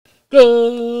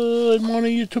Good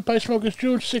morning, YouTube Pipe Smokers.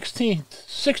 June 16th,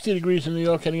 60 degrees in New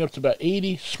York, heading up to about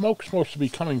 80. Smoke's supposed to be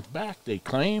coming back, they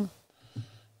claim.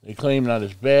 They claim not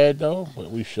as bad, though,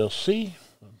 but we shall see.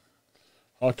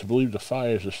 Hard to believe the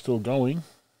fires are still going.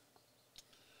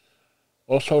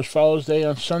 Also, it's Father's Day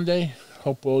on Sunday.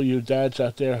 Hope all you dads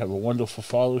out there have a wonderful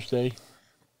Father's Day.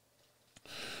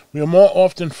 We are more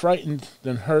often frightened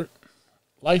than hurt.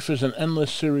 Life is an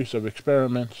endless series of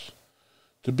experiments.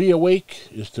 To be awake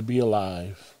is to be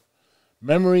alive.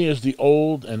 Memory is the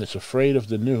old and it's afraid of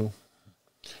the new.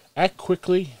 Act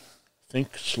quickly,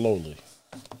 think slowly.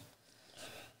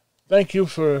 Thank you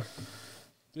for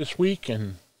this week,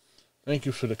 and thank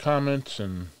you for the comments,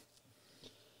 and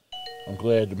I'm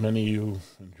glad that many of you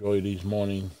enjoy these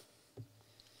morning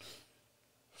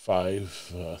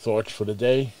 5 thoughts for the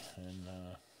day, and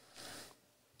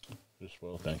just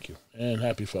well, thank you. And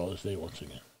happy Father's Day once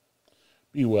again.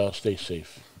 Be well, stay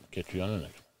safe. Catch you on the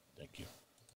next one.